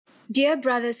Dear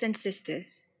brothers and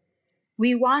sisters,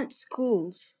 we want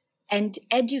schools and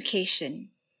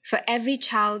education for every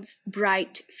child's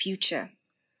bright future.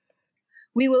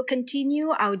 We will continue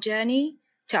our journey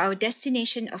to our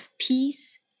destination of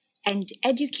peace and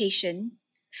education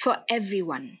for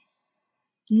everyone.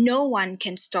 No one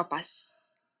can stop us.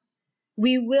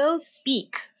 We will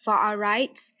speak for our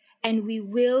rights and we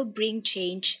will bring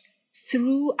change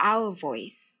through our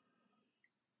voice.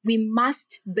 We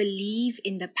must believe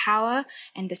in the power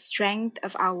and the strength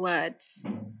of our words.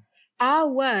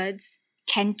 Our words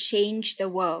can change the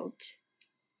world.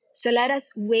 So let us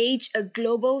wage a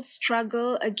global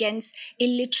struggle against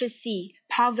illiteracy,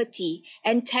 poverty,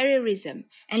 and terrorism,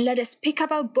 and let us pick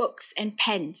up our books and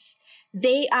pens.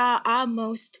 They are our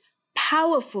most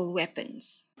powerful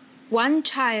weapons. One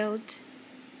child,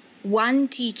 one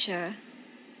teacher,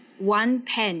 one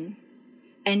pen,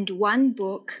 and one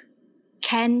book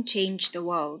can change the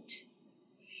world.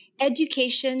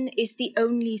 Education is the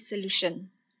only solution.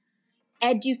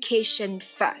 Education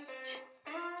first.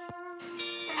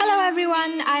 Hello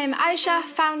everyone, I am Aisha,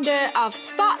 founder of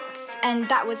Spot, and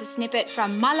that was a snippet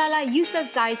from Malala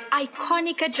Yousafzai's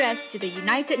iconic address to the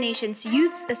United Nations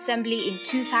Youth Assembly in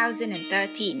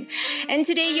 2013. And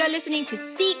today you're listening to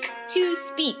Seek to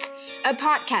Speak, a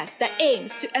podcast that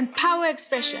aims to empower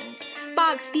expression,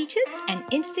 spark speeches, and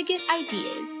instigate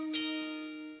ideas.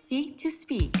 Seek to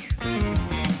Speak.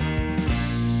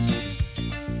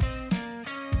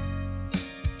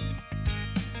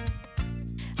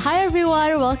 Hi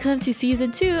everyone, welcome to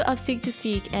season 2 of Seek to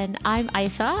Speak, and I'm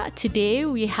Aisa. Today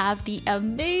we have the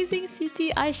amazing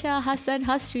Siti Aisha Hassan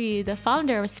Hasri, the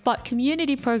founder of Spot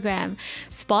Community Program.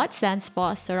 Spot stands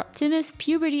for Soroptimist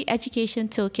Puberty Education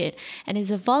Toolkit and is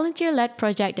a volunteer-led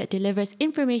project that delivers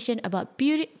information about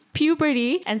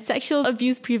puberty and sexual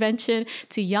abuse prevention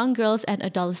to young girls and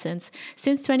adolescents.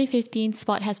 Since 2015,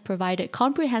 Spot has provided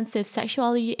comprehensive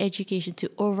sexuality education to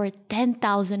over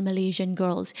 10,000 Malaysian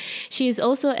girls. She is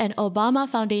also an Obama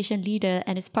Foundation leader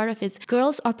and is part of its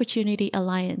Girls Opportunity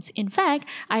Alliance. In fact,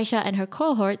 Aisha and her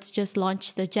cohorts just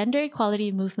launched the Gender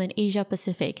Equality Movement Asia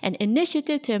Pacific, an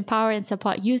initiative to empower and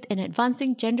support youth in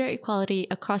advancing gender equality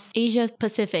across Asia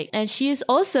Pacific. And she is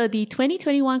also the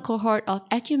 2021 cohort of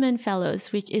Acumen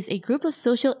Fellows, which is a group of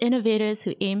social innovators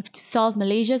who aim to solve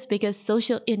Malaysia's biggest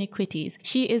social inequities.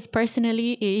 She is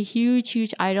personally a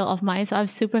huge idol of mine, so I'm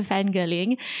super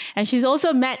fangirling. And she's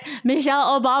also met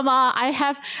Michelle Obama. I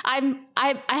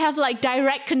have like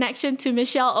direct connection to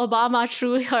Michelle Obama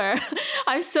through her.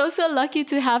 I'm so lucky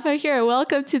to have her here.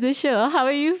 Welcome to the show. How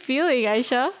are you feeling,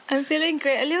 Aisha? I'm feeling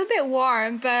great. A little bit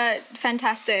warm, but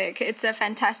fantastic. It's a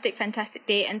fantastic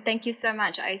day. And thank you so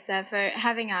much, Aisa, for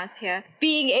having us here.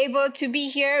 Being able to be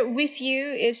here with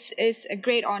you is a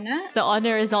great honor. The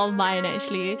honor is all mine,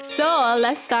 actually. So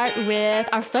let's start with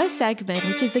our first segment,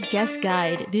 which is the guest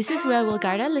guide. This is where we'll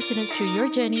guide our listeners through your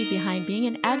journey behind being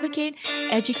an advocate,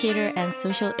 educator, and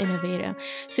social innovator.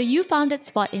 So you founded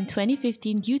Spot in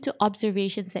 2015 due to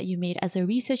observations that you made as a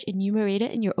research enumerator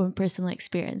in your own personal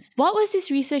experience. What was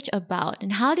this research about,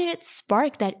 and how did it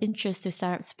spark that interest to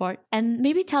start up Spot? And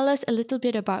maybe tell us a little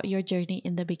bit about your journey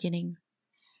in the beginning.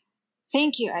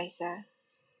 Thank you, Aisa.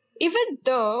 Even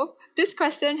though this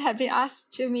question had been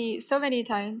asked to me so many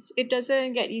times, it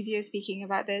doesn't get easier speaking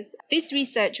about this. This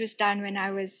research was done when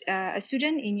I was a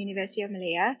student in University of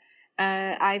Malaya.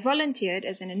 I volunteered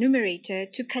as an enumerator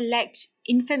to collect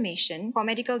information for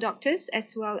medical doctors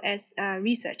as well as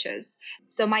researchers.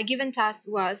 So my given task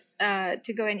was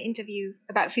to go and interview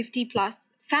about 50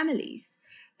 plus families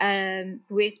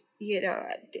with,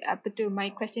 my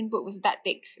question book was that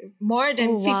thick. More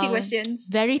than 50 questions.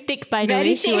 Very thick, by the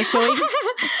way, she was showing.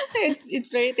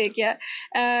 It's very thick, yeah.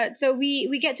 So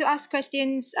we get to ask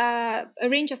questions, a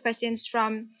range of questions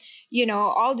from,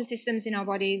 all the systems in our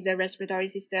bodies, the respiratory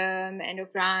system,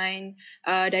 endocrine,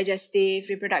 digestive,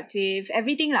 reproductive,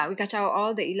 everything lah. We catch out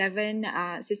all the 11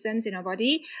 systems in our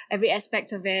body, every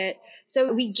aspect of it.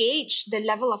 So we gauge the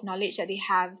level of knowledge that they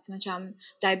have, macam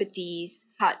diabetes,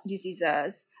 heart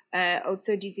diseases,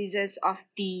 also diseases of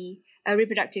the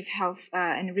reproductive health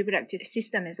and reproductive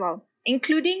system as well,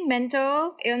 including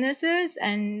mental illnesses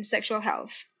and sexual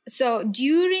health. So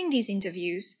during these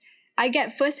interviews, I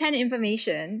get first-hand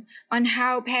information on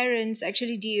how parents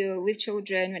actually deal with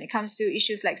children when it comes to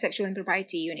issues like sexual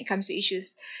impropriety, when it comes to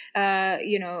issues,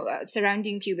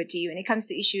 surrounding puberty, when it comes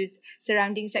to issues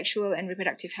surrounding sexual and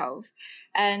reproductive health.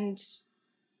 And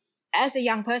as a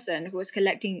young person who was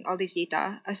collecting all this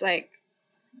data, I was like,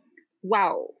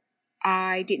 wow,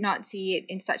 I did not see it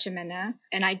in such a manner.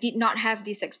 And I did not have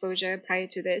this exposure prior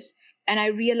to this. And I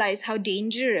realized how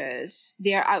dangerous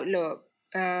their outlook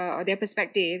or their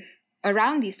perspective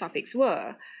around these topics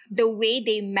were, the way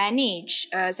they manage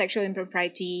sexual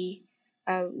impropriety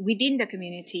within the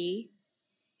community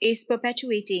is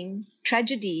perpetuating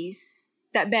tragedies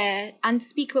that bear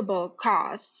unspeakable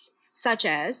costs, such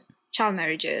as child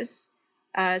marriages,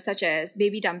 such as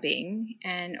baby dumping,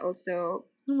 and also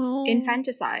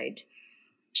infanticide.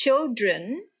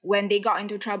 Children, when they got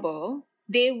into trouble,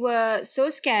 they were so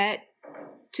scared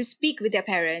to speak with their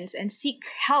parents and seek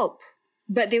help,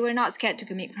 but they were not scared to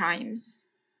commit crimes.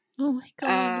 Oh my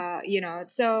God.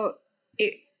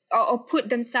 Or put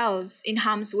themselves in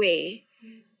harm's way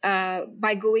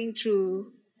by going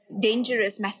through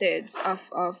dangerous methods of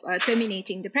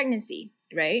terminating the pregnancy,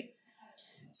 right?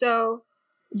 So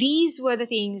these were the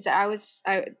things that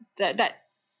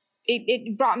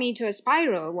it brought me to a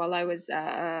spiral while I was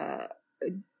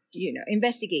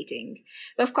investigating.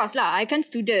 But of course lah, I kan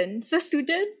student. So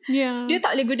student, dia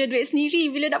tak boleh guna duit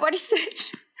sendiri bila nak buat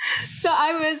research. So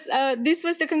this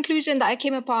was the conclusion that I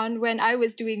came upon when I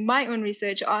was doing my own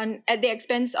research at the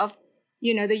expense of,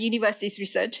 the university's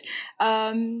research.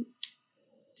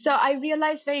 So I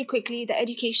realized very quickly that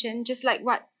education, just like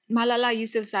what Malala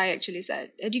Yousafzai actually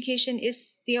said, education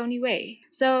is the only way.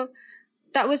 So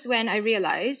that was when I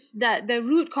realized that the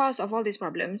root cause of all these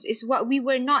problems is what we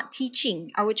were not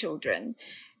teaching our children.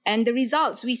 And the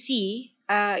results we see,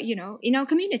 in our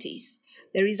communities.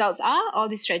 The results are all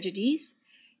these tragedies,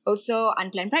 also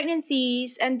unplanned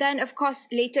pregnancies. And then, of course,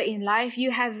 later in life,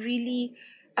 you have really,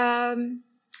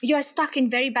 you're stuck in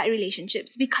very bad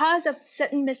relationships because of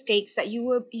certain mistakes that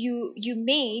you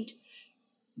made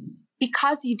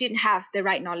because you didn't have the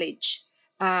right knowledge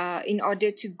in order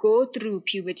to go through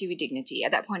puberty with dignity at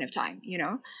that point of time,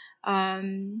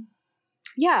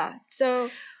 So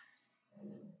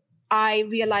I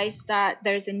realized that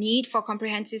there's a need for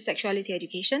comprehensive sexuality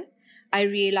education. I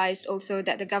realized also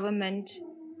that the government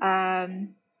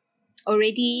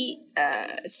already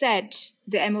said,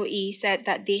 the MOE said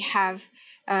that they have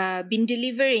been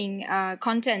delivering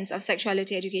contents of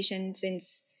sexuality education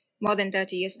since more than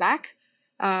 30 years back.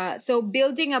 So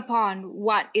building upon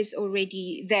what is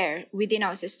already there within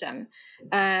our system,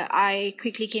 I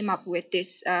quickly came up with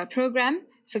this program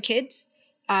for kids.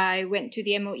 I went to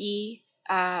the MOE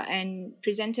and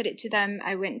presented it to them.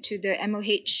 I went to the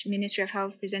MOH, Ministry of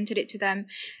Health, presented it to them.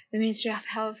 The Ministry of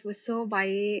Health was so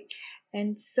baik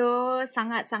and so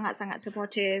sangat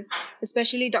supportive,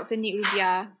 especially Dr. Nick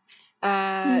Rubia.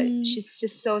 She's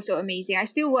just so amazing. I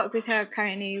still work with her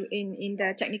currently in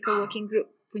the technical working group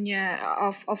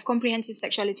of comprehensive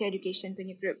sexuality education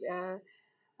punya group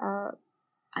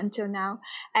until now,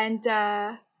 and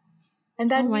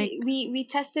then we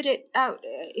tested it out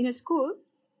in a school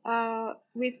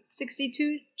with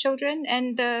 62 children,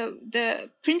 and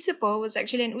the principal was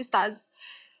actually an ustaz.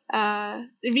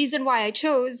 The reason why I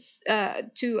chose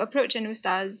to approach an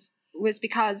ustaz was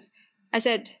because I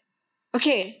said,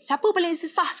 okay, siapa paling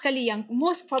susah sekali yang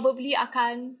most probably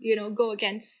akan, go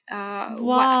against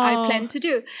what I plan to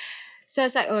do. So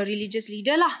I was like, religious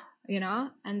leader lah,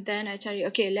 And then I cari,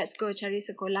 okay, let's go cari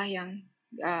sekolah yang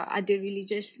ada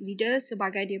religious leader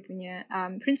sebagai dia punya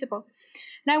principal.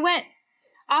 And I went,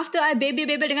 after I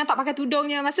bebel dengan tak pakai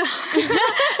tudungnya masuk.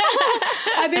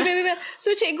 I bebel.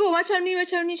 So cikgu, macam ni.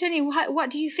 What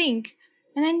do you think?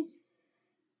 And then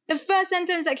the first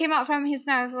sentence that came out from his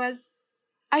mouth was,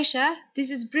 Aisha,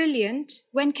 this is brilliant.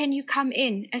 When can you come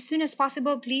in? As soon as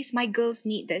possible, please. My girls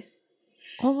need this.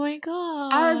 Oh my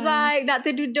God. I was like, nak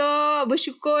terduduk,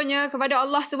 bersyukurnya kepada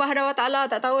Allah Subhanahu Wa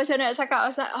Taala. Tak tahu macam mana nak cakap. I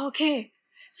was like, okay.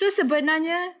 So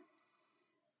sebenarnya,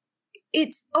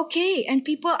 it's okay. And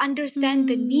people understand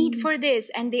the need for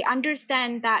this. And they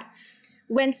understand that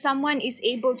when someone is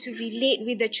able to relate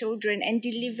with the children and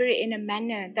deliver it in a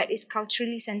manner that is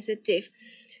culturally sensitive,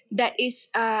 that is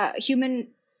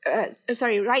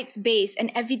rights-based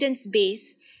and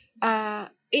evidence-based,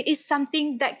 it is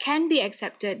something that can be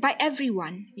accepted by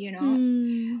everyone,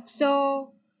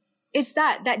 So it's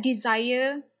that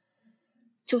desire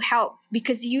to help,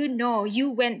 because you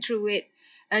went through it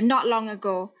not long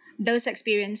ago, those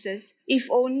experiences. If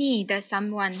only there's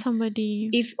somebody.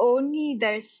 If only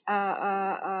there's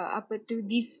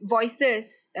these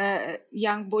voices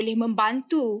yang boleh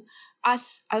membantu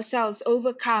us ourselves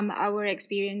overcome our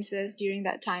experiences during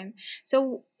that time.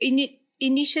 So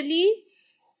initially,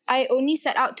 I only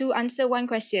set out to answer one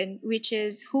question, which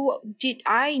is, who did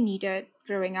I needed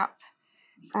growing up?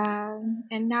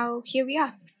 And now here we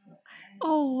are.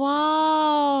 Oh,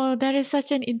 wow. That is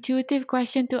such an intuitive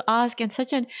question to ask, and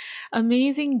such an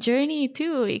amazing journey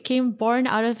too. It came born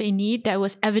out of a need that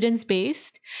was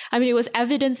evidence-based. I mean, it was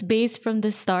evidence-based from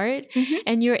the start,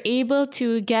 and you're able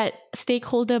to get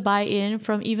stakeholder buy-in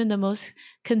from even the most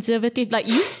conservative, like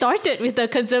you started with the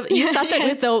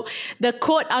with the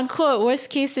quote unquote worst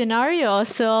case scenario.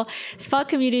 So Spark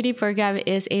Community Program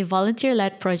is a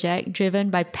volunteer-led project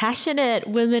driven by passionate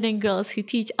women and girls who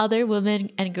teach other women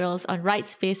and girls on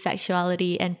rights-based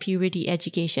sexuality and puberty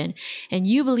education. And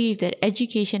you believe that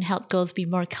education helps girls be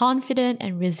more confident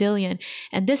and resilient,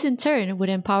 and this in turn would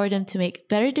empower them to make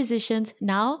better decisions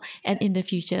now and in the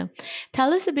future.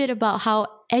 Tell us a bit about how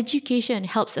education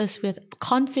helps us with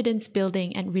confidence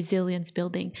building and resilience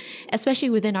building, especially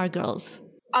within our girls.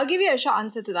 I'll give you a short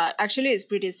answer to that. Actually, it's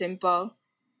pretty simple.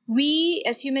 We,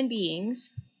 as human beings,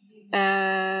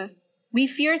 we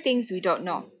fear things we don't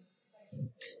know.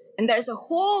 And there's a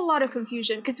whole lot of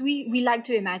confusion because we like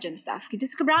to imagine stuff. Kita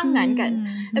suka berangan kan?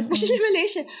 Especially in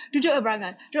Malaysia. Duduk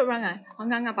berangan.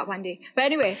 Angan pak pandai. But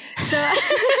anyway, so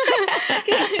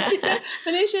kita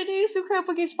Malaysia ni suka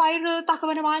pergi spiral, tak ke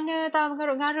mana-mana, tak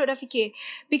mengarut-ngarut dah fikir.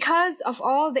 Because of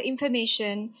all the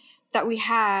information that we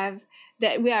have,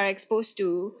 that we are exposed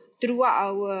to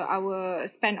throughout our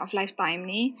span of lifetime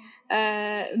ni,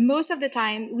 most of the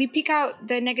time we pick out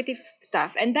the negative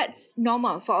stuff, and that's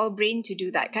normal for our brain to do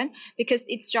that, kan? Because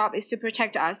its job is to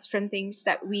protect us from things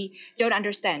that we don't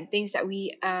understand, things that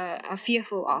we are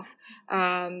fearful of,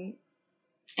 and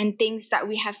things that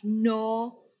we have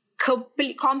no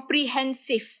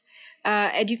comprehensive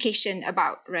education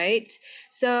about, right?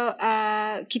 So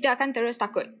kita akan terus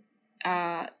takut.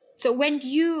 So when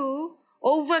you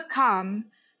overcome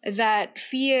that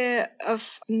fear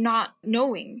of not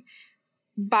knowing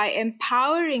by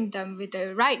empowering them with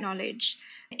the right knowledge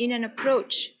in an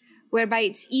approach whereby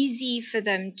it's easy for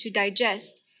them to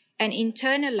digest and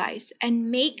internalize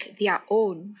and make their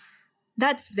own,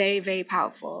 that's very, very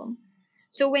powerful.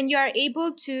 So when you are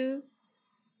able to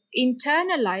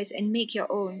internalize and make your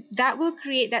own, that will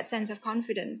create that sense of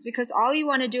confidence, because all you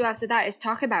want to do after that is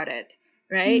talk about it,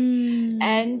 right?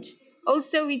 And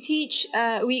also, we teach,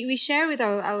 we share with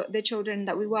the children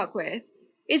that we work with.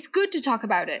 It's good to talk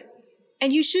about it.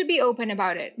 And you should be open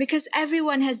about it, because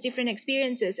everyone has different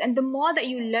experiences. And the more that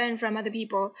you learn from other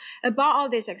people about all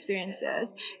these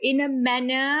experiences in a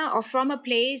manner or from a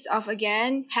place of,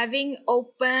 again, having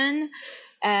open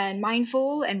and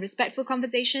mindful and respectful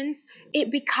conversations, it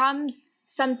becomes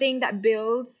something that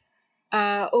builds,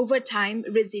 over time,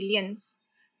 resilience.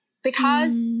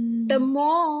 Because the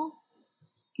more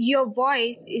your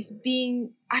voice is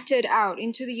being uttered out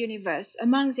into the universe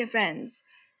amongst your friends,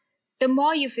 the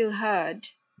more you feel heard.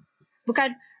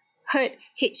 Bukan heard,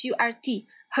 H-U-R-T.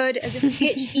 Heard as in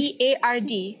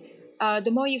H-E-A-R-D.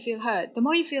 The more you feel heard. The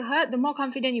more you feel heard, the more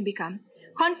confident you become.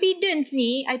 Confidence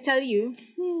ni, I tell you,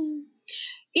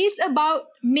 is about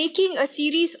making a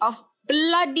series of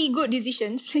bloody good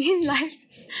decisions in life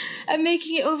and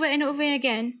making it over and over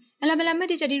again. And lama-lama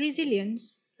dia jadi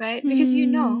resilience. Right? Because you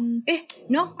know,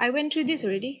 no, I went through this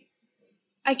already.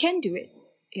 I can do it,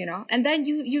 you know. And then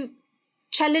you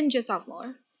challenge yourself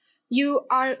more. You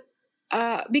are,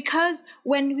 because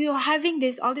when we are having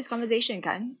all this conversation,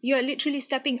 you are literally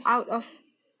stepping out of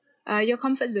your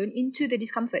comfort zone into the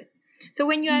discomfort. So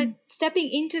when you are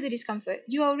stepping into the discomfort,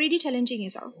 you are already challenging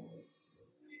yourself.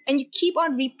 And you keep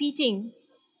on repeating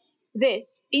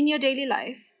this in your daily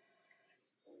life.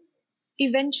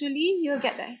 Eventually, you'll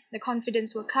get there. The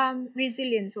confidence will come,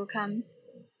 resilience will come.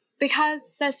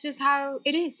 Because that's just how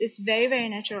it is. It's very, very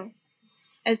natural.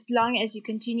 As long as you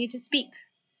continue to speak.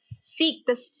 Seek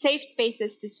the safe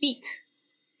spaces to speak.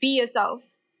 Be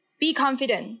yourself. Be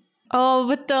confident. Oh,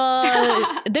 betul.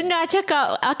 Dengar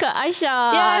cakap Akak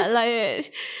Aisyah. Yes.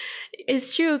 Like,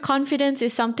 it's true. Confidence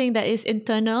is something that is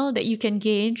internal, that you can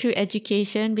gain through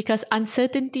education, because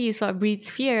uncertainty is what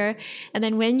breeds fear. And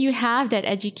then when you have that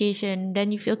education,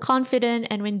 then you feel confident.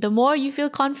 And when the more you feel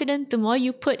confident, the more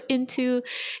you put into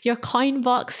your coin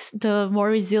box, the more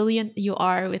resilient you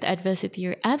are with adversity.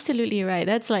 You're absolutely right.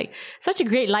 That's like such a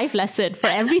great life lesson for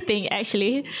everything,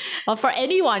 actually. Or for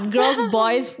anyone, girls,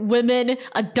 boys, women,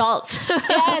 adults.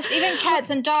 Yes, even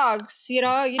cats and dogs, you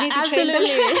know, you need to train them.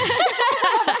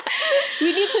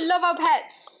 We need to love our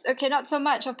pets. Okay, not so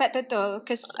much of pet turtle,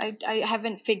 because I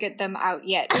haven't figured them out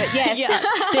yet. But yes. Yeah,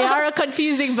 they are a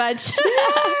confusing bunch.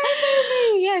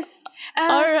 Yes.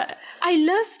 I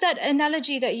love that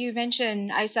analogy that you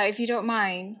mentioned, Aisa, if you don't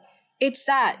mind. It's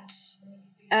that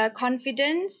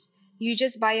confidence, you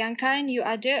just bayangkan you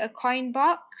ada a coin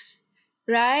box,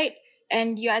 right?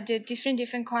 And you ada different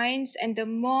coins, and the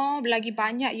more lagi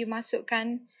banyak you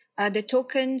masukkan the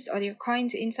tokens or your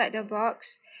coins inside the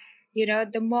box, you know,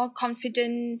 the more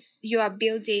confidence you are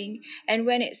building. And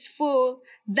when it's full,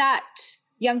 that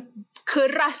yang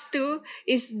keras tu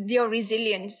is your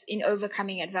resilience in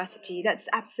overcoming adversity. That's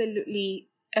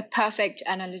absolutely a perfect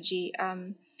analogy,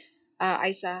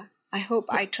 Aisa. I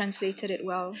hope I translated it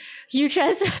well. You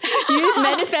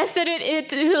manifested it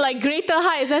into like greater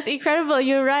heights. That's incredible.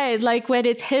 You're right. Like when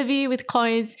it's heavy with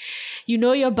coins, you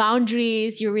know your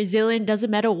boundaries, you're resilient. Doesn't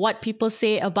matter what people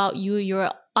say about you.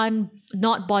 You're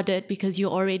not bothered because you're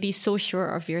already so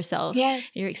sure of yourself.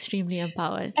 Yes. You're extremely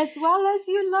empowered. As well as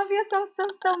you love yourself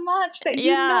so much that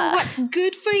you know what's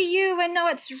good for you and know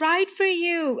what's right for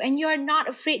you. And you're not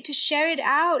afraid to share it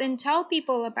out and tell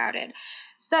people about it.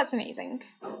 So that's amazing.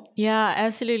 Yeah,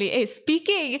 absolutely. Hey,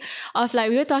 speaking of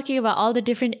we were talking about all the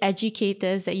different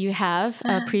educators that you have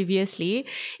previously.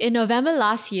 In November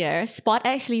last year, Spot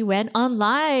actually went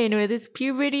online with its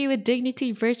Puberty with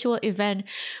Dignity virtual event,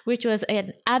 which was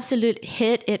an absolute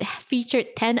hit. It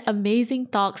featured 10 amazing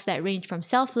talks that range from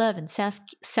self-love and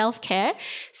self-care,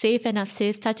 safe and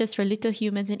unsafe touches for little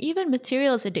humans, and even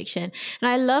materials addiction. And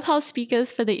I love how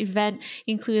speakers for the event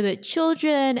included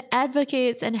children,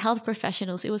 advocates, and health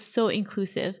professionals. It was so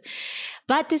inclusive.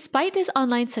 But despite this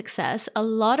online success, a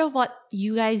lot of what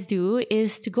you guys do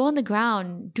is to go on the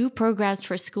ground, do programs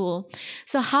for school.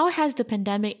 So how has the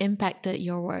pandemic impacted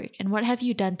your work and what have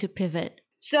you done to pivot?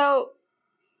 So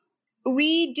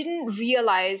we didn't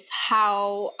realize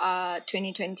how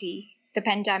 2020, the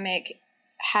pandemic,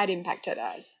 had impacted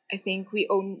us. I think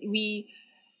we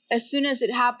as soon as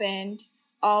it happened,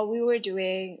 all we were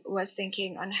doing was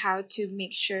thinking on how to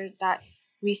make sure that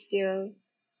we're still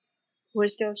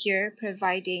here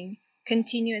providing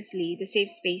continuously the safe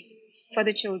space for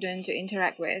the children to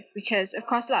interact with. Because of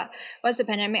course once the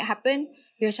pandemic happened,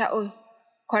 we were like,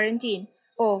 quarantine.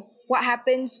 What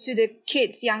happens to the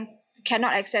kids yang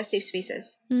cannot access safe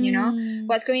spaces? You know,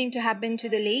 what's going to happen to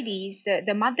the ladies,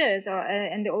 the mothers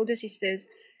and the older sisters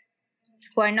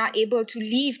who are not able to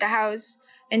leave the house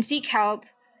and seek help,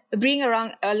 bring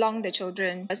along the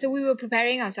children. So we were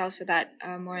preparing ourselves for that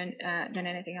more than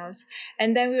anything else.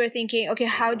 And then we were thinking, okay,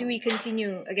 how do we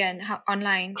continue again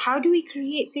online? How do we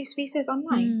create safe spaces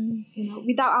online? You know,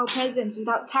 without our presence,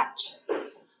 without touch,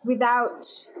 without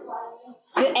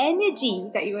the energy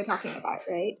that you were talking about,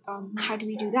 right? How do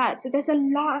we do that? So there's a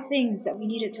lot of things that we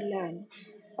needed to learn.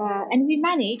 And we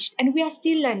managed, and we are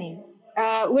still learning.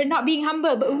 We're not being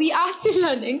humble, but we are still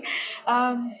learning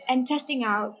and testing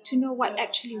out to know what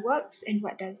actually works and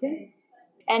what doesn't.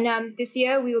 And this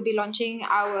year, we will be launching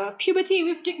our Puberty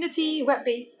with Dignity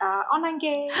web-based online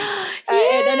game.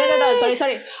 No,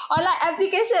 sorry. Online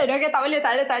application. Okay, tak boleh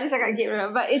cakap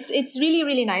game. But it's really,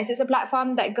 really nice. It's a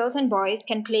platform that girls and boys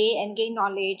can play and gain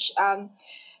knowledge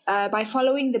by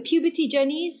following the puberty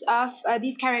journeys of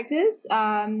these characters.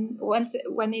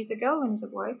 One is a girl, one is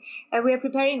a boy. We are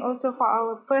preparing also for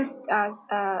our first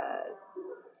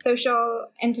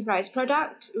social enterprise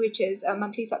product, which is a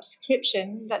monthly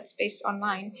subscription that's based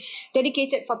online,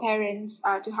 dedicated for parents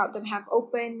to help them have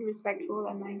open, respectful,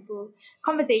 and mindful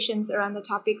conversations around the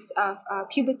topics of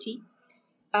puberty.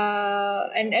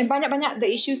 And banyak-banyak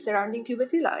the issues surrounding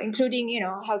puberty including,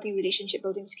 healthy relationship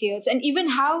building skills, and even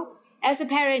how, as a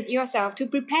parent yourself, to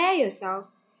prepare yourself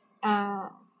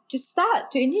to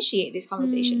start to initiate these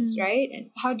conversations, right? And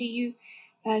how do you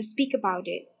speak about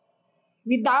it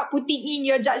without putting in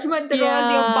your judgment, your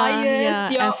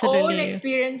bias, your own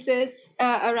experiences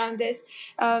around this,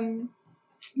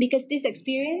 because this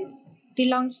experience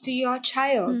belongs to your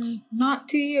child, not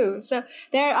to you. So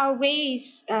there are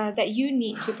ways that you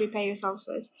need to prepare yourselves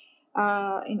first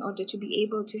in order to be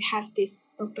able to have this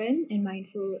open and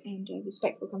mindful and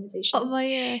respectful conversations.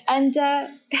 And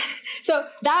so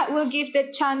that will give the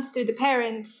chance to the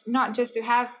parents not just to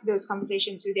have those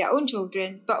conversations with their own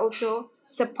children, but also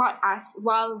support us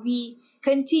while we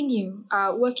continue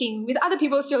working with other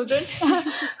people's children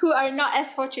who are not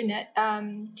as fortunate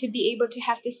to be able to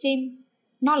have the same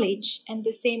knowledge and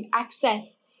the same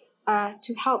access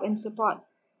to help and support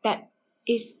that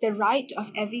is the right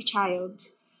of every child.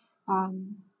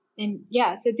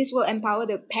 So this will empower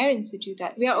the parents to do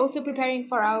that. We are also preparing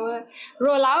for our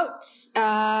rollouts.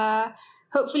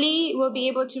 Hopefully, we'll be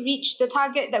able to reach the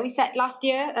target that we set last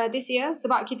year, this year,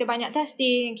 sebab kita banyak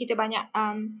testing, kita banyak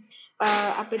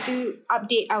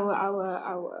update our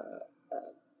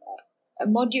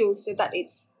modules so that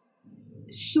it's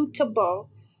suitable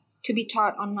to be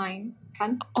taught online.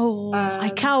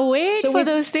 I can't wait for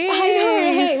those days. I know,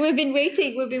 right? We've been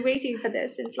waiting for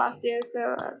this since last year.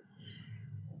 So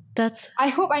I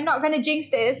hope I'm not going to jinx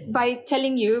this by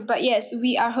telling you, but yes,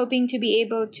 we are hoping to be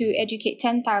able to educate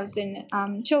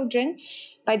 10,000 children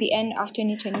by the end of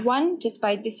 2021, just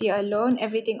by this year alone,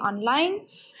 everything online.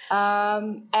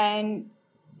 And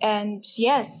And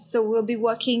yes, so we'll be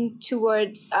working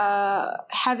towards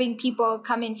having people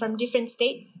come in from different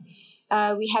states.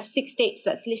 We have 6 states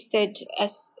that's listed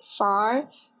as far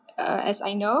as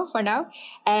I know for now.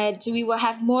 And we will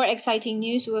have more exciting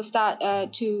news. We will start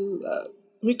to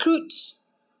recruit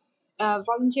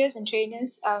volunteers and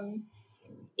trainers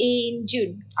in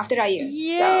June after Raya.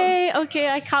 Yay! Okay,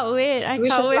 I can't wait. I Wish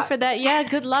can't us wait luck. for that. Yeah,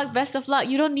 good luck, best of luck.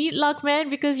 You don't need luck, man,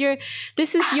 because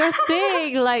this is your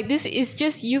thing. Like, this is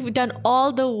just, you've done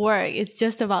all the work. It's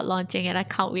just about launching, and I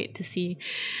can't wait to see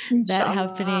that Inshallah.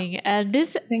 happening. And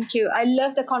this, Thank you. I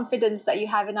love the confidence that you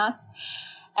have in us.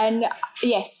 And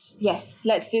yes,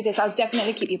 let's do this. I'll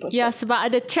definitely keep you posted. yeah, sebab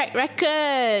ada track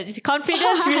record,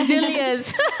 confidence,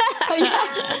 resilience.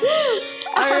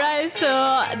 Alright, so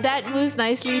that moves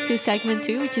nicely to segment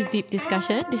 2, which is deep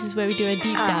discussion. This is where we do a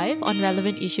deep dive on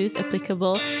relevant issues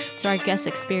applicable to our guest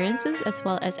experiences as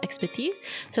well as expertise.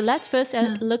 So let's first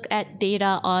look at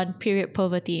data on period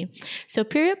poverty. So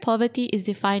period poverty is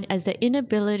defined as the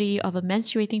inability of a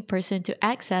menstruating person to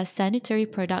access sanitary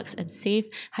products and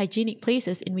safe, hygienic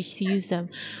places in which to use them.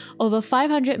 Over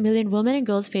 500 million women and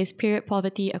girls face period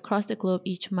poverty across the globe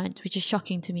each month, which is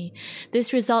shocking to me.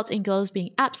 This results in girls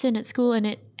being absent at school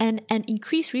and an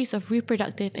increased risk of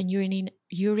reproductive and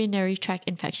urinary tract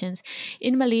infections.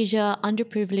 In Malaysia,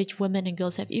 underprivileged women and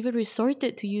girls have even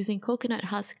resorted to using coconut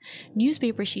husk,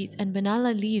 newspaper sheets, and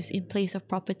banana leaves in place of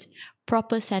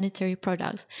proper sanitary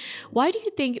products. Why do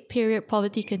you think period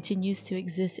poverty continues to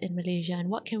exist in Malaysia, and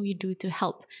what can we do to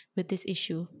help with this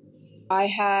issue? I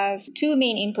have 2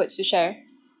 main inputs to share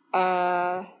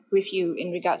with you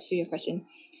in regards to your question.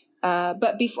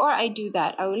 But before I do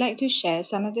that, I would like to share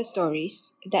some of the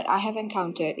stories that I have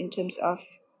encountered in terms of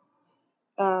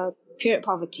period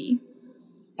poverty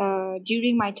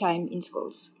during my time in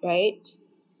schools, right?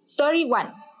 Story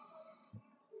 1.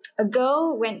 A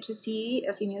girl went to see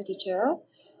a female teacher.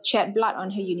 She had blood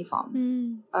on her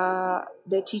uniform.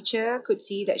 The teacher could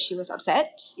see that she was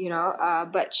upset,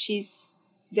 but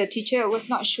the teacher was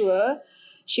not sure.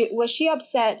 Was she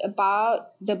upset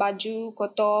about the baju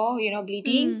kotor,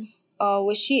 bleeding? Or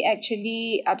was she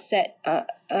actually upset?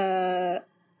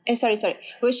 Sorry.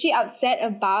 Was she upset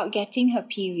about getting her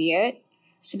period?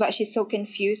 Sebab she's so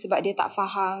confused, sebab dia tak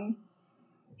faham.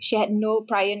 She had no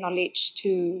prior knowledge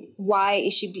to why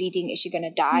is she bleeding? Is she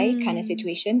gonna die? Kind of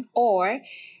situation. Or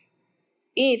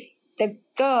if the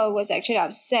girl was actually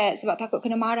upset sebab takut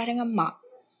kena marah dengan mak,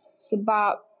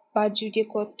 sebab baju dia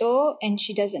kotor and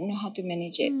she doesn't know how to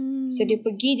manage it. So dia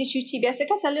pergi, dia cuci. Biasa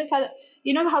kan selalu,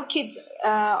 you know how kids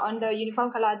on the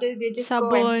uniform kalau ada, they just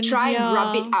go and try and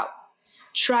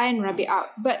rub it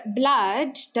out. But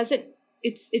blood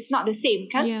it's not the same,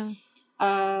 kan? Yeah.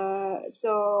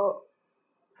 So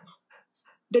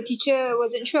the teacher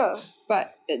wasn't sure,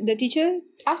 but the teacher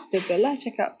asked the girl lah,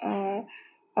 cakap,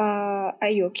 are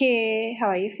you okay?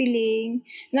 How are you feeling?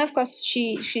 And of course,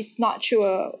 she's not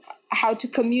sure how to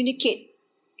communicate,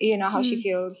 how she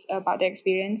feels about the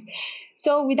experience.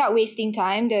 So without wasting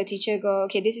time, the teacher go,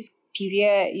 okay, this is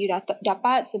period. You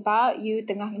dapat sebab you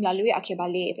tengah melalui akhir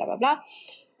balik, blah, blah, blah.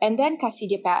 And then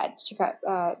kasih dia pad. Cakap,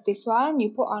 this one,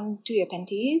 you put on to your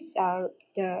panties.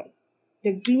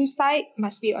 The glue side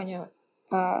must be on your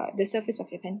the surface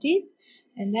of your panties.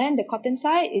 And then the cotton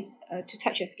side is to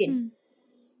touch your skin.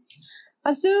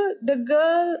 Lepas tu, the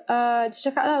girl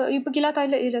cakap lah, you pergilah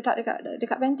toilet, you letak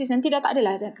dekat panties. Nanti dah tak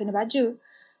adalah, dah kena baju.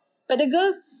 But the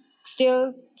girl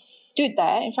still stood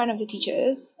there in front of the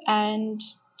teachers and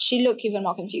she looked even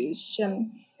more confused.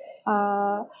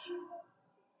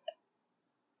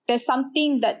 There's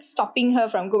something that's stopping her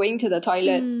from going to the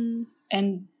toilet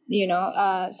and,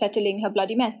 settling her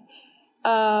bloody mess.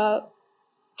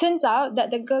 Turns out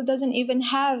that the girl doesn't even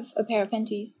have a pair of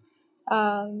panties.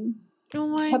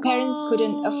 Her parents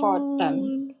couldn't afford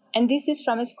them. And this is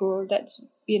from a school that's,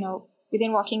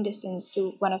 within walking distance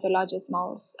to one of the largest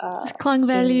malls. Klang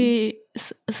Valley.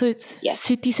 So it's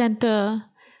city center.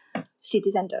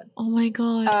 City center. Oh my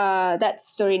God. That's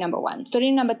story number 1.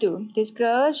 Story number 2. This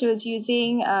girl, she was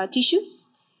using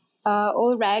tissues,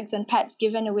 old rags and pads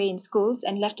given away in schools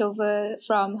and left over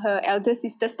from her elder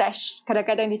sister's stash.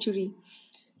 Kadang-kadang dia curi.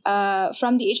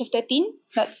 From the age of 13,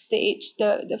 that's the age,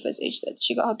 the first age that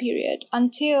she got her period,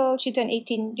 until she turned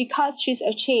 18, because she's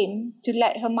ashamed to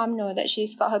let her mum know that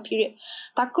she's got her period.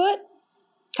 Takut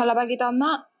kalau bagi tahu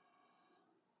mak,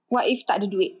 what if tak ada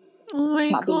duit? Oh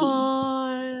my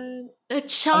God. A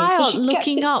child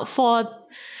looking out for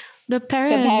the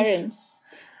parents.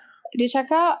 Dia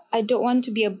cakap, I don't want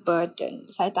to be a burden.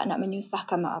 Saya tak nak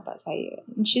menyusahkan mak bapak saya.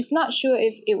 And she's not sure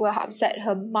if it will upset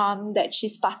her mum that she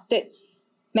started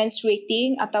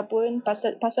menstruating ataupun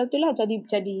pasal tu lah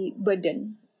jadi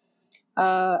burden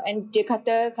And dia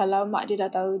kata kalau mak dia dah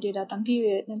tahu dia datang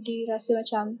period, nanti rasa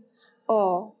macam,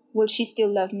 oh, will she still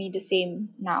love me the same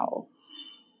now?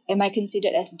 Am I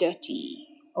considered as dirty?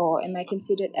 Or am I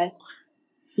considered as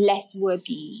less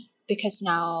worthy? Because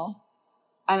now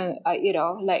I'm,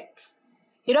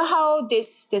 how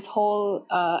this whole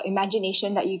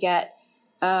imagination that you get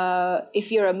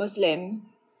if you're a Muslim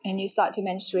and you start to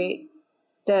menstruate,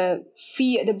 the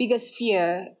biggest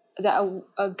fear that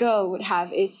a girl would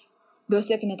have is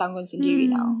dosa kena tanggung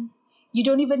sendiri now. You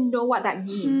don't even know what that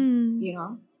means,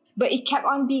 But it kept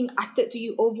on being uttered to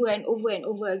you over and over and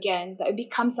over again that it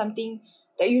becomes something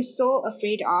that you're so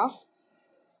afraid of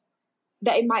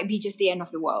that it might be just the end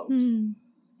of the world.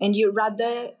 And you'd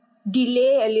rather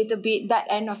delay a little bit that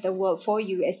end of the world for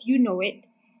you as you know it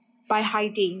by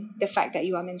hiding the fact that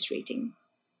you are menstruating.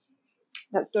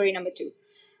 That's story number 2.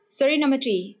 Story number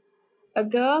 3. A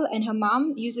girl and her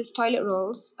mom uses toilet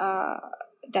rolls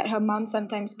that her mom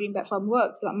sometimes bring back from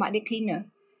work sebab mak dia cleaner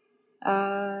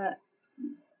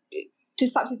to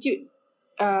substitute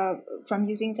from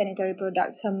using sanitary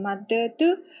products. Her mother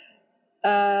tu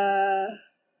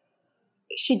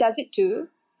she does it too.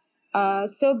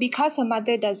 So because her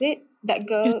mother does it, that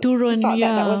girl thought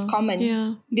that was common.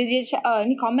 Dia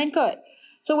ni common kot.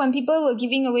 So when people were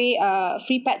giving away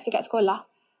free pads dekat sekolah,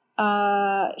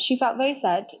 she felt very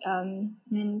sad.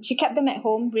 And she kept them at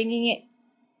home, bringing it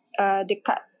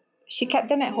she kept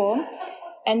them at home.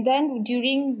 And then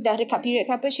during dah dekat period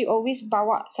ke apa, she always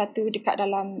bawa satu dekat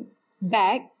dalam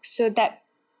bag so that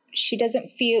she doesn't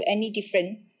feel any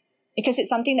different. Because it's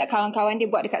something that kawan-kawan dia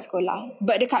buat dekat sekolah.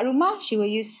 But dekat rumah, she will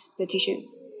use the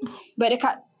tissues. But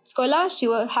dekat sekolah, she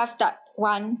will have that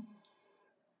one,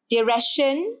 the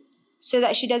ration, so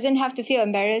that she doesn't have to feel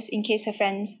embarrassed in case her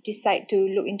friends decide to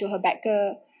look into her bag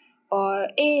ke, or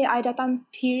I datang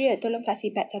period, tolong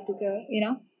kasih pad satu ke,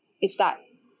 It's that.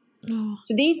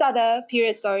 So these are the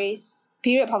period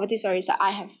poverty stories that I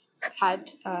have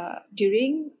had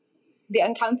during the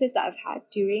encounters that I've had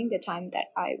during the time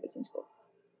that I was in schools.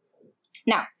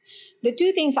 Now, the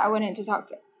 2 things I wanted to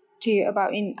talk to you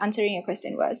about in answering your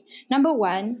question was, number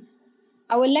 1,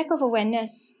 our lack of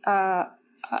awareness that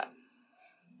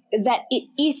it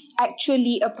is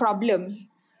actually a problem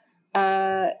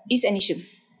is an issue.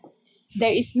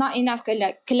 There is not enough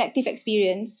collective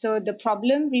experience, so the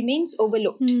problem remains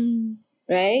overlooked,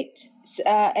 right?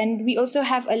 And we also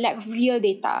have a lack of real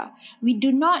data. We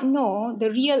do not know the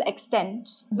real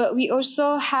extent, but we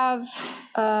also have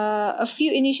a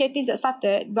few initiatives that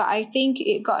started, but I think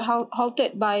it got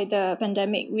halted by the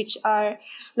pandemic, which are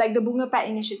like the Bunga Pad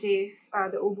initiative,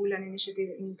 the Obulan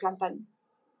initiative in Kelantan.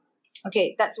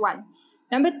 Okay, that's 1.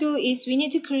 Number 2 is we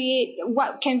need to create,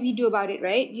 what can we do about it,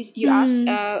 right? You asked,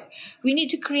 we need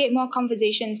to create more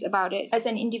conversations about it. As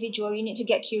an individual, you need to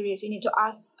get curious. You need to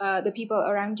ask the people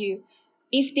around you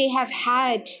if they have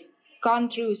gone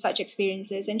through such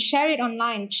experiences, and share it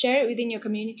online, share it within your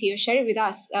community, or share it with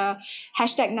us.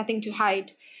 Hashtag nothing to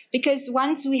hide. Because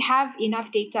once we have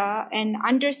enough data and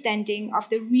understanding of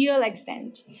the real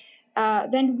extent,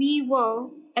 then we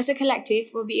will, as a collective,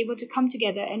 will be able to come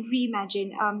together and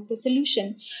reimagine the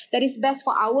solution that is best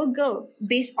for our girls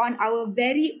based on our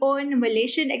very own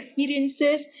Malaysian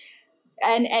experiences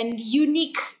and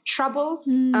unique troubles.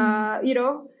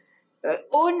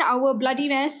 Own our bloody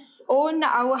mess, own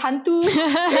our hantu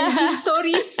and jin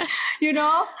stories,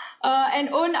 and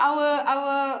own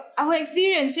our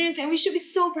experience. Seriously, and we should be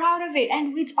so proud of it.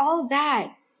 And with all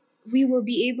that, we will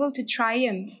be able to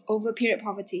triumph over period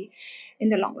poverty in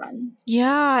the long run.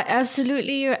 Yeah,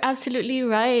 absolutely. You're absolutely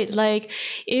right. Like,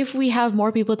 if we have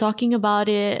more people talking about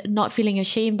it, not feeling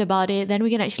ashamed about it, then we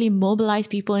can actually mobilize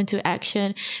people into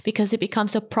action, because it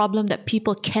becomes a problem that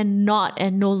people cannot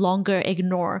and no longer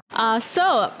ignore.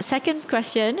 So, second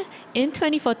question. In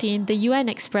 2014, the UN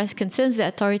expressed concerns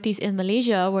that authorities in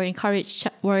Malaysia were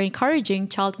encouraging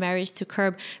child marriage to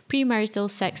curb premarital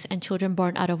sex and children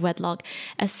born out of wedlock,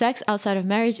 as sex outside of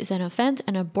marriage is an offense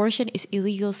and abortion is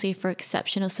illegal save for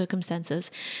exceptional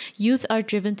circumstances. Youth are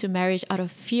driven to marriage out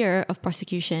of fear of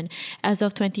prosecution. As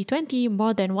of 2020,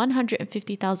 more than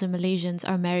 150,000 Malaysians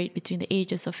are married between the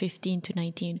ages of 15 to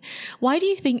 19. Why do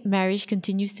you think marriage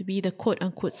continues to be the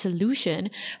quote-unquote solution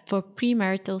for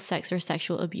premarital sex or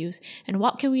sexual abuse? And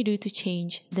what can we do to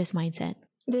change this mindset?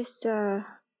 This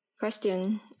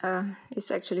question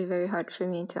is actually very hard for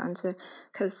me to answer,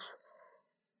 because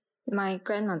my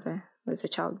grandmother was a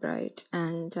child bride,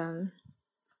 and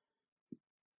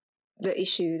the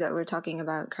issue that we're talking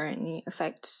about currently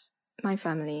affects my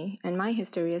family and my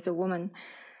history as a woman.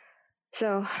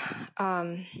 So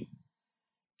I'll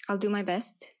do my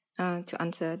best to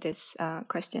answer this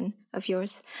question of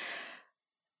yours.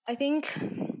 I think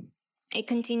it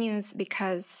continues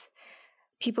because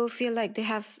people feel like they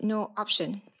have no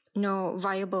option, no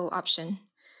viable option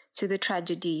to the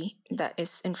tragedy that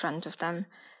is in front of them.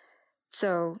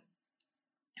 So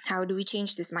how do we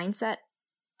change this mindset?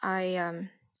 I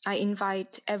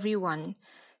invite everyone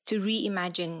to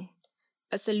reimagine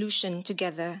a solution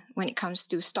together when it comes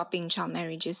to stopping child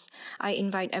marriages. I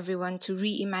invite everyone to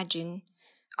reimagine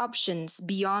options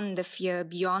beyond the fear,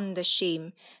 beyond the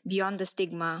shame, beyond the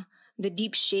stigma, the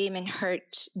deep shame and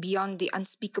hurt, beyond the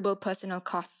unspeakable personal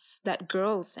costs that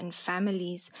girls and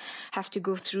families have to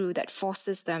go through that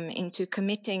forces them into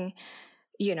committing,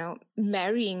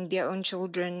 marrying their own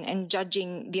children and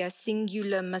judging their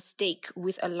singular mistake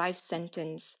with a life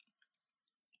sentence.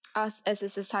 Us as a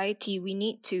society, we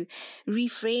need to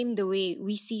reframe the way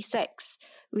we see sex.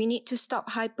 We need to stop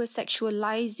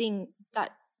hypersexualizing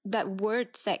that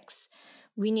word sex.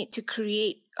 We need to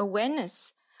create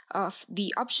awareness of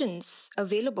the options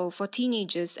available for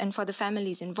teenagers and for the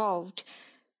families involved.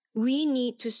 We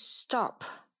need to stop,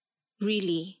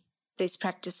 really, these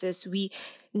practices. We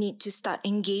need to start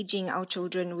engaging our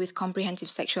children with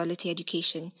comprehensive sexuality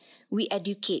education. We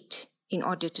educate in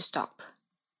order to stop.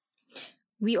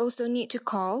 We also need to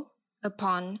call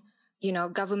upon,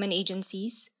 government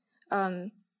agencies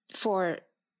for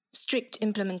strict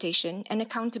implementation and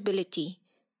accountability.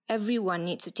 Everyone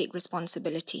needs to take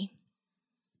responsibility.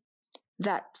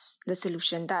 That's the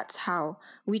solution. That's how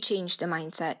we change the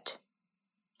mindset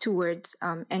towards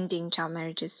ending child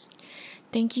marriages.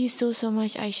 Thank you so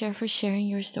much, Aisha, for sharing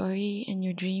your story and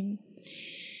your dream.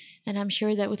 And I'm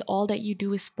sure that with all that you do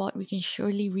with Spot, we can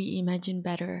surely reimagine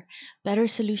better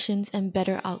solutions and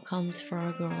better outcomes for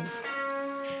our girls.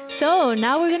 So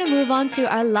now we're going to move on to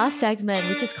our last segment,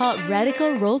 which is called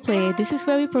Radical Roleplay. This is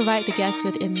where we provide the guests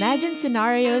with imagined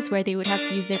scenarios where they would have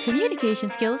to use their communication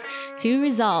skills to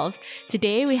resolve.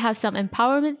 Today, we have some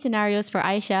empowerment scenarios for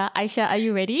Aisha. Aisha, are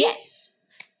you ready? Yes!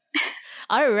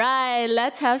 All right,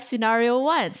 let's have scenario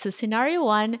 1. So scenario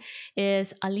 1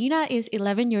 is Alina is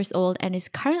 11 years old and is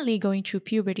currently going through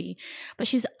puberty, but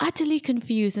she's utterly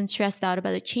confused and stressed out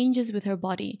about the changes with her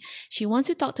body. She wants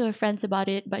to talk to her friends about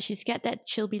it, but she's scared that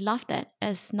she'll be laughed at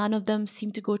as none of them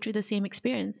seem to go through the same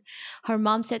experience. Her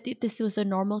mom said that this was a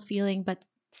normal feeling, but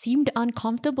seemed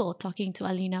uncomfortable talking to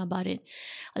Alina about it.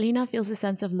 Alina feels a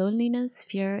sense of loneliness,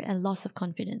 fear, and loss of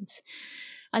confidence.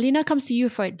 Alina comes to you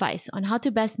for advice on how to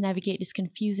best navigate this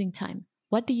confusing time.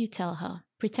 What do you tell her?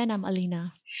 Pretend I'm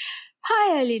Alina.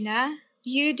 Hi, Alina.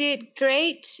 You did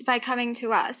great by coming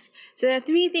to us. So there are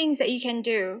 3 things that you can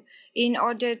do in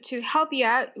order to help you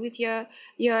out with your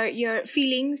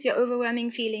feelings, your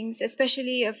overwhelming feelings,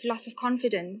 especially of loss of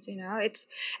confidence. It's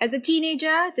as a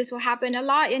teenager, this will happen a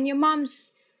lot, and your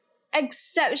mom's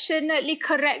exceptionally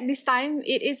correct this time.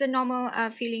 It is a normal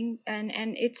feeling, and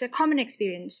it's a common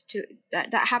experience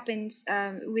that happens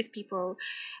with people,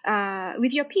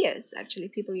 with your peers, actually,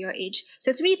 people your age.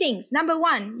 So 3 things. Number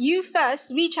 1, you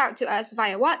first reach out to us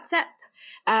via WhatsApp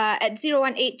at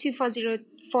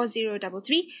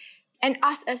 018-240-4033 and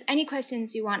ask us any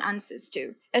questions you want answers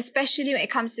to, especially when it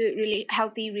comes to really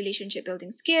healthy relationship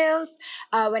building skills,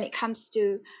 when it comes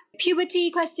to puberty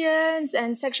questions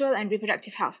and sexual and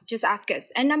reproductive health. Just ask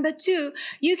us. And number 2,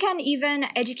 you can even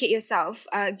educate yourself,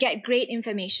 get great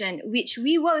information, which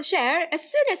we will share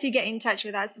as soon as you get in touch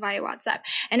with us via WhatsApp.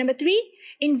 And number 3,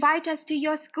 invite us to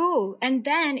your school, and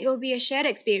then it will be a shared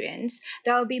experience.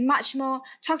 There will be much more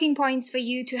talking points for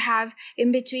you to have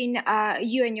in between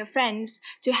you and your friends,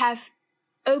 to have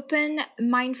open,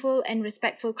 mindful, and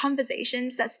respectful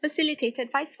conversations that's facilitated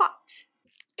by Spot.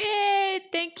 Yay!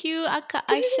 Thank you, Aka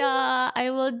Aisha. I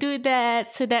will do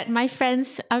that so that my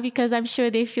friends, because I'm sure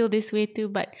they feel this way too,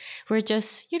 but we're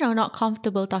just, not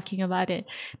comfortable talking about it.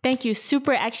 Thank you.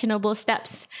 Super actionable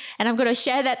steps. And I'm going to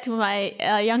share that to my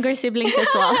younger siblings as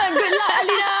well. Good luck,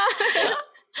 Alina!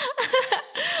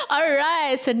 All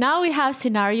right, so now we have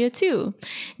scenario 2.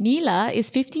 Neela is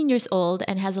 15 years old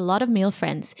and has a lot of male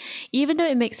friends. Even though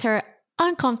it makes her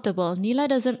uncomfortable, Neela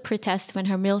doesn't protest when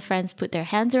her male friends put their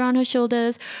hands around her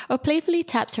shoulders or playfully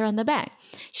taps her on the back.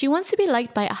 She wants to be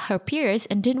liked by her peers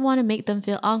and didn't want to make them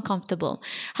feel uncomfortable.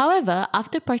 However,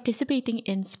 after participating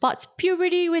in Spot's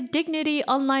Puberty with Dignity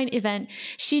online event,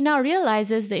 she now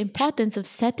realizes the importance of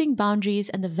setting boundaries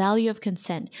and the value of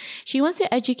consent. She wants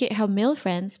to educate her male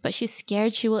friends, but she's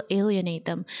scared she will alienate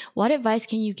them. What advice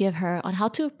can you give her on how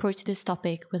to approach this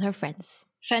topic with her friends?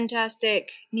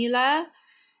 Fantastic. Neela,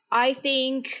 I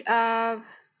think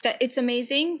that it's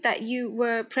amazing that you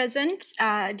were present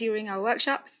during our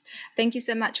workshops. Thank you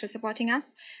so much for supporting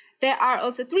us. there are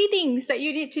also 3 things that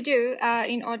you need to do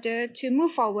in order to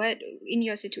move forward in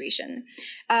your situation.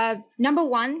 Number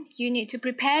 1, you need to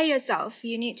prepare yourself.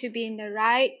 You need to be in the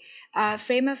right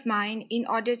frame of mind in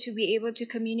order to be able to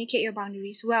communicate your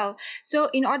boundaries well. So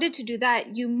in order to do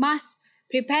that, you must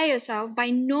prepare yourself by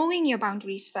knowing your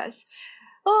boundaries first.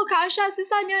 Oh, Kak Asha,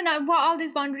 susahnya nak buat all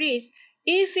these boundaries.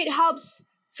 If it helps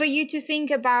for you to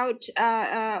think about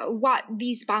what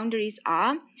these boundaries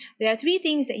are, there are 3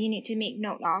 things that you need to make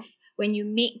note of when you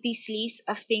make this list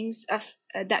of things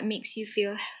that makes you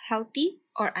feel healthy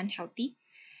or unhealthy,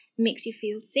 makes you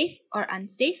feel safe or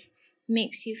unsafe,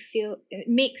 makes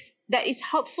that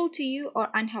is helpful to you or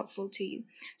unhelpful to you.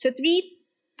 So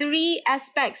three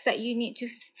aspects that you need to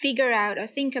figure out or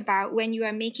think about when you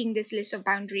are making this list of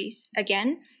boundaries.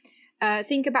 Again,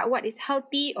 think about what is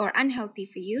healthy or unhealthy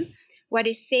for you, what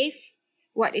is safe,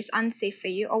 what is unsafe for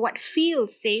you, or what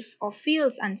feels safe or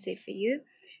feels unsafe for you.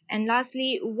 And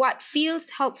lastly, what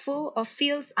feels helpful or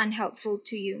feels unhelpful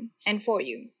to you and for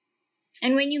you.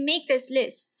 And when you make this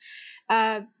list,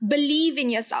 believe in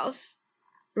yourself,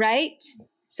 right?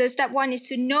 So step 1 is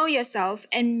to know yourself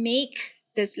and make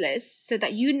this list so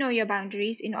that you know your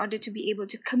boundaries in order to be able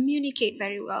to communicate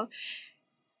very well.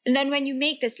 And then when you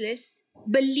make this list,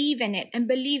 believe in it and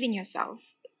believe in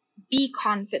yourself. Be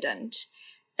confident.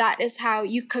 That is how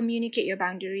you communicate your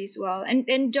boundaries well.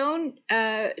 And don't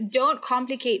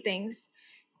complicate things.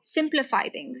 Simplify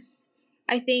things.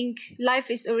 I think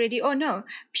life is already,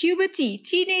 puberty,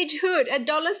 teenagehood,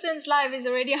 adolescence life is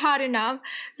already hard enough.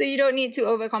 So you don't need to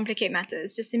overcomplicate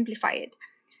matters. Just simplify it.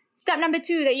 Step number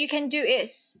 2 that you can do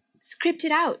is script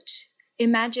it out.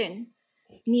 Imagine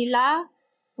Nila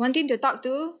wanting to talk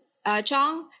to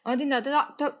Chong, wanting to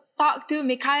talk to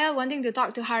Mikhail, wanting to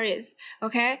talk to Haris.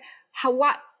 Okay?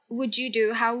 What would you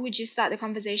do? How would you start the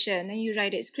conversation? Then you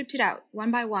write it, script it out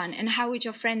one by one. And how would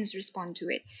your friends respond to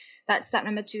it? That's step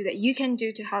number 2 that you can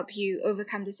do to help you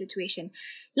overcome the situation.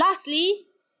 Lastly,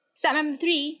 step number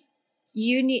 3,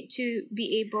 you need to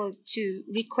be able to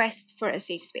request for a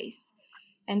safe space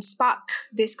and spark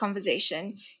this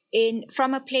conversation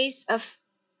from a place of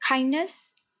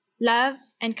kindness, love,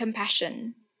 and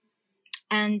compassion.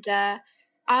 And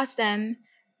ask them,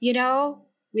 we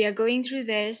are going through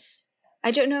this.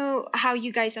 I don't know how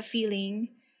you guys are feeling.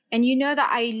 And you know that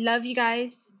I love you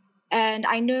guys. And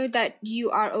I know that you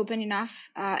are open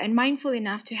enough and mindful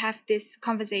enough to have this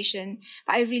conversation.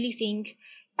 But I really think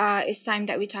it's time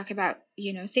that we talk about,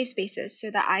 safe spaces so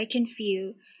that I can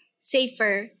feel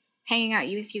safer hanging out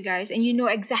with you guys. And you know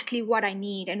exactly what I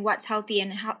need and what's healthy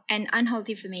and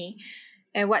unhealthy for me,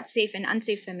 and what's safe and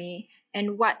unsafe for me,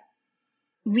 and what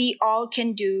we all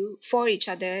can do for each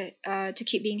other to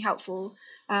keep being helpful,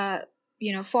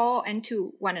 for and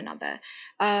to one another.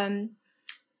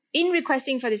 In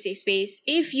requesting for the safe space,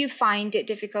 if you find it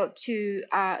difficult to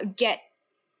get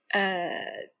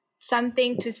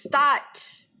something to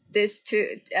start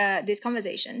this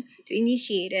conversation, to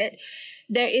initiate it,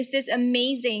 there is this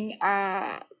amazing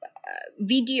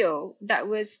video that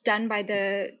was done by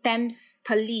the Thames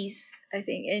Police, I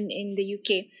think, in the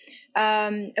UK,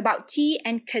 about tea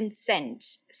and consent.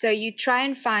 So you try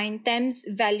and find Thames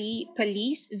Valley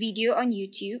Police video on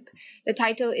YouTube. The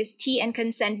title is Tea and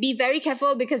Consent. Be very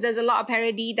careful because there's a lot of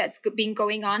parody that's been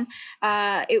going on.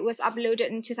 It was uploaded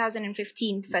in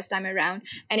 2015, first time around,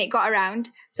 and it got around.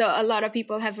 So a lot of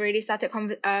people have already started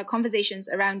conversations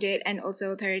around it, and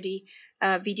also a parody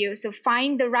video. So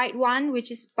find the right one,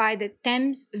 which is by the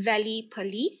Thames Valley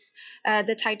Police.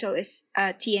 The title is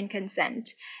Tea and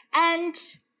Consent. And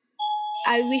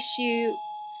I wish you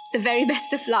the very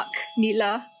best of luck,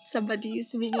 Nila. Somebody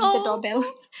is ringing the doorbell.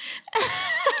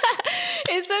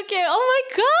 It's okay. Oh my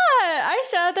God,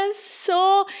 Aisha, that's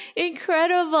so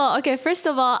incredible. Okay, first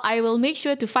of all, I will make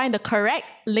sure to find the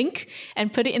correct link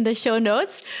and put it in the show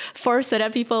notes so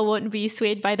that people won't be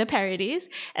swayed by the parodies.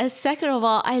 And second of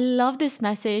all, I love this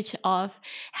message of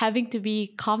having to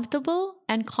be comfortable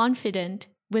and confident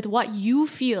with what you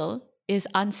feel is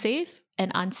unsafe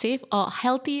and unsafe, or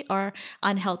healthy or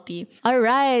unhealthy. All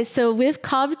right, so we've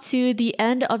come to the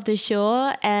end of the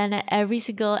show, and every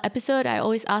single episode I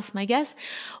always ask my guests,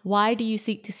 why do you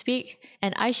seek to speak?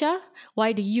 And Aisha,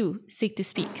 why do you seek to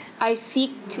speak? I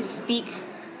seek to speak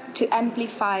to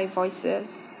amplify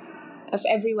voices of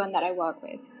everyone that I work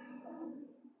with.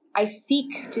 I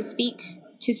seek to speak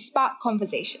to spark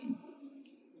conversations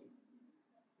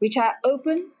which are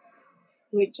open,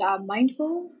 which are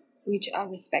mindful, which are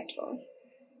respectful.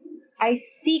 I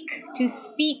seek to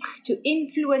speak to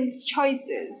influence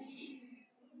choices.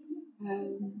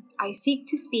 I seek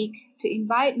to speak to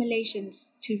invite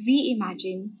Malaysians to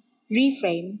reimagine,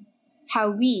 reframe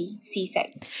how we see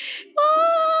sex.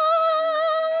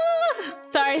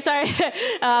 Sorry.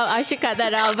 I should cut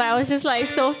that out. But I was just like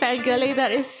so fangirling.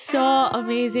 That is so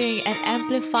amazing. And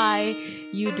amplify,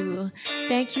 you do.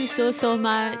 Thank you so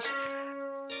much.